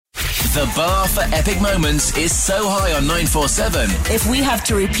The bar for epic moments is so high on 947. If we have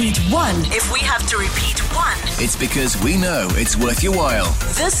to repeat one, It's because we know it's worth your while.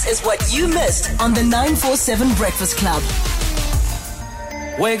 this is what you missed on the 947 Breakfast Club.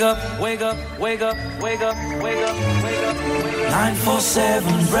 Wake up, wake up, wake up, wake up, wake up, wake up, wake up.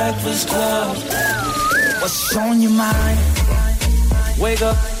 947 Breakfast Club. What's on your mind? Wake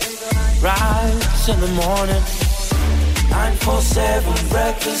up, rise in the morning. 947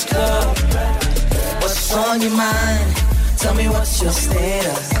 Breakfast Club. What's on your mind? Tell me what's your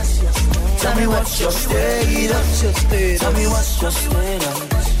status. Tell me what's your status. Tell me what's your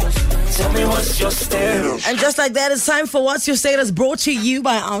status. Tell me what's your status. And just like that, it's time for What's Your Status, brought to you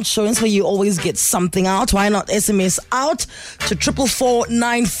by OUTsurance, where you always get something out. Why not SMS out to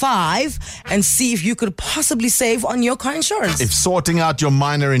 44495 and see if you could possibly save on your car insurance. If sorting out your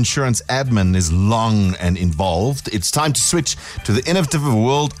minor insurance admin is long and involved, it's time to switch to the innovative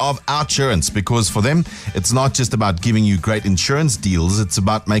world of OUTsurance, because for them, it's not just about giving you great insurance deals, it's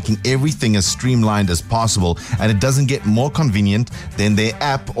about making everything as streamlined as possible, and it doesn't get more convenient than their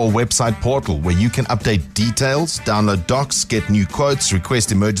app or website portal, where you can update details, download docs, get new quotes,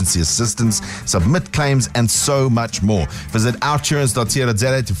 request emergency assistance, submit claims, and so much more. Visit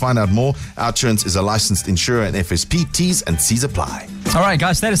outsurance.co.za to find out more. OUTsurance is a licensed insurer and FSP. T's and C's apply. All right,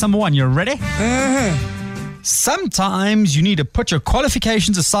 guys, status number one. You ready? Sometimes you need to put your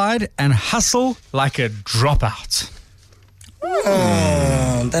qualifications aside and hustle like a dropout.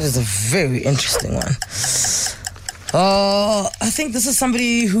 That is a very interesting one. I think this is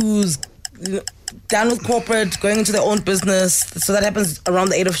somebody who's down with corporate, going into their own business. So that happens around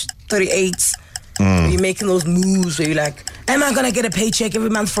the age of 38. Where you're making those moves where you're like, am I going to get a paycheck every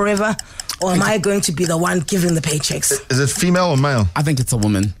month forever? Or am I going to be the one giving the paychecks? Is it female or male? I think it's a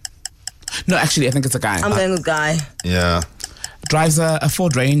woman. No, actually, I think it's a guy. I'm going with guy. Yeah. Drives a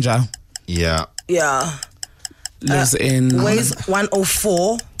Ford Ranger. Yeah. Yeah. Lives in Weighs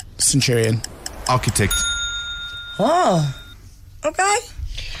 104. Centurion. Architect. Oh, okay.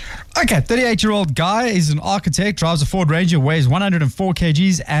 Okay, 38-year-old guy is an architect, drives a Ford Ranger, weighs 104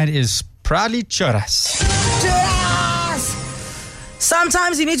 kgs, and is proudly choras. Yes!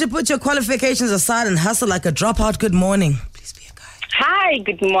 Sometimes you need to put your qualifications aside and hustle like a dropout. Good morning. Please be a guy. Hi,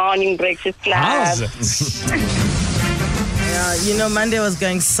 good morning, Breakfast Club. How's it? Yeah, you know, Monday was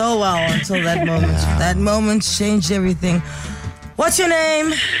going so well until that moment. That moment changed everything. What's your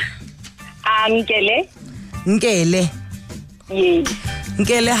name? Nkele. Nkele. Yes.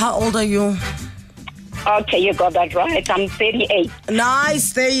 Nkele, how old are you? Okay, you got that right. I'm 38.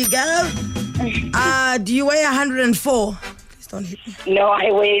 Nice, there you go. Do you weigh 104? Please don't hit me. No,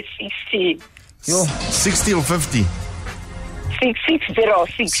 I weigh 60. Yo, 60 or 50?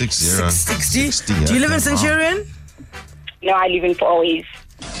 660. 60. 60. Do you live in Centurion? No, I live in Fourways.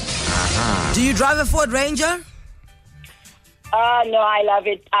 Do you drive a Ford Ranger? No, I love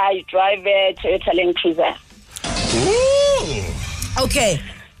it. I drive a Toyota Land Cruiser. Ooh. Okay.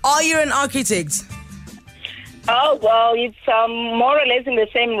 Are you an architect? Oh, well, it's more or less in the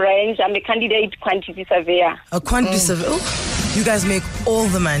same range. I'm a candidate quantity surveyor. A quantity surveyor. Oh, you guys make all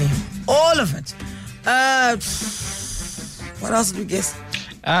the money. All of it. What else did we guess?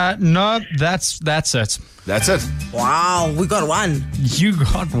 No, that's it. That's it. Wow, we got one. You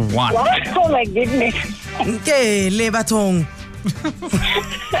got one. Oh, my goodness. Okay, Lebatong.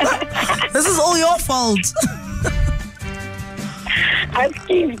 This is all your fault.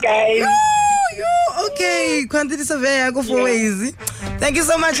 Asking, guys. Okay, quantity surveyor, go for easy. Thank you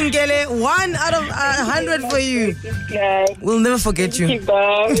so much, Nkele. 1 out of 100 for you. We'll never forget you.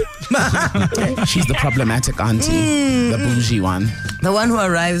 She's the problematic auntie. The bougie one. The one who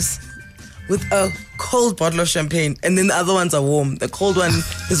arrives with a cold bottle of champagne and then the other ones are warm. The cold one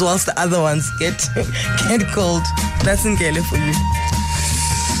is whilst the other ones get cold. That's Nkele for you.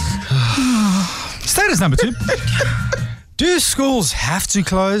 Status number 2. Do schools have to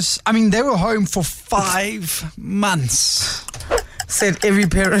close? I mean, they were home for 5 months. Said every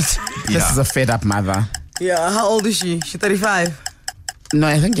parent. This is a fed up mother. Yeah, how old is she? She's 35. No,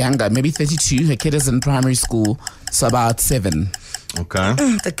 I think younger, maybe 32. Her kid is in primary school, so about 7. Okay.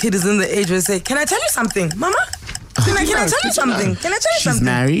 The kid is in the age where they say, can I tell you something? Mama? Can I tell you something? Can I tell you She's something?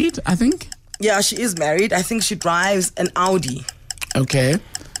 married, I think. Yeah, she is married. I think she drives an Audi. Okay.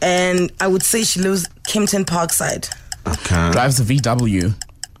 And I would say she lives Kempton Parkside. Okay. Drives a VW.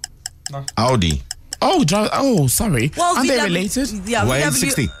 Audi. Oh, sorry. Well, Aren't they VW related? Yeah, Why VW,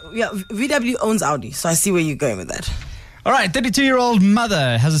 60? Yeah, VW owns Audi, so I see where you're going with that. All right, 32-year-old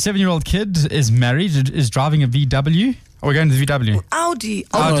mother has a 7-year-old kid, is married, is driving a VW. Are we going to the VW? Audi.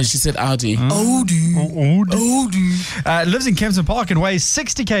 Oh, no, she said Audi. Audi. Lives in Kempton Park and weighs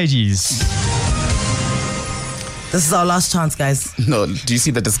 60 kgs. This is our last chance, guys. No, do you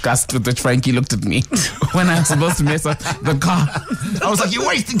see the disgust with which Frankie looked at me when I was supposed to mess up the car? I was like, you're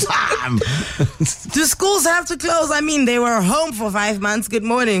wasting time. Do schools have to close? I mean, they were home for 5 months. Good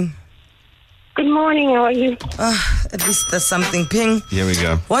morning. Good morning, how are you? At least there's something. Ping. Here we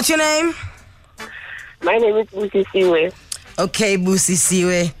go. What's your name? My name is Busi Siwe. Okay, Busi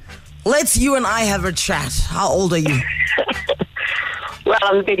Siwe. Let's you and I have a chat. How old are you? Well,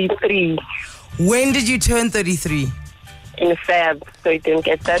 I'm 33 When did you turn 33? in Feb, so you didn't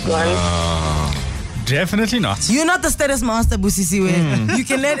get that one. Definitely not. You're not the status master, Busi Siwe. You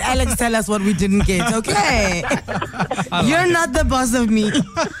can let Alex tell us what we didn't get, okay? You're not the boss of me.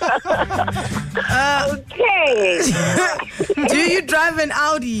 Okay. Do you drive an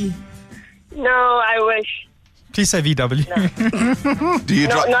Audi? No, I wish. Please say VW. Do you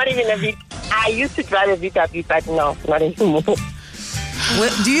No, drive? not even a V. I used to drive a VW, but no, not anymore.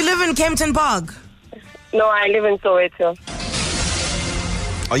 Do you live in Kempton Park? No, I live in Soweto.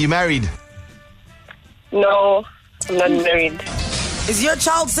 Are you married? No, I'm not married. Is your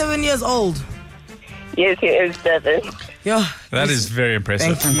child 7 years old? Yes, he is 7. Yeah. That is very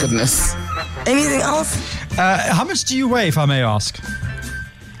impressive. Thank goodness. Anything else? How much do you weigh, if I may ask?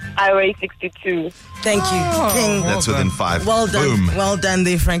 I weigh 62. Thank you. King. That's within 5. Well done. Boom. Well done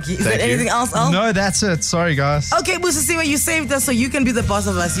there, Frankie. Is there Thank you. anything else, Al? No, that's it. Sorry, guys. Okay, Busi Siwe, you saved us so you can be the boss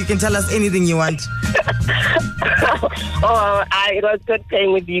of us. You can tell us anything you want. It was good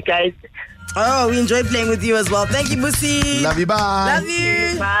playing with you guys. Oh, we enjoyed playing with you as well. Thank you, Busi. Love you, bye. Love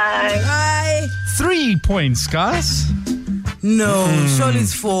you. Bye. Bye. 3 points, guys. No, surely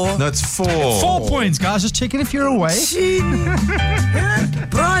it's 4. No, it's 4. 4 points, guys. Just checking if you're away.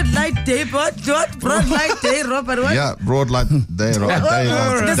 Broad light day, what? Broad light day, Robert, what? Yeah, broad light.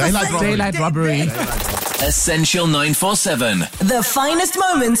 Daylight robbery. Essential 947. The finest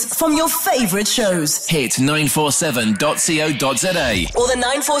moments from your favorite shows. Hit 947.co.za. Or the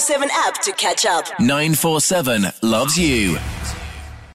 947 app to catch up. 947 loves you.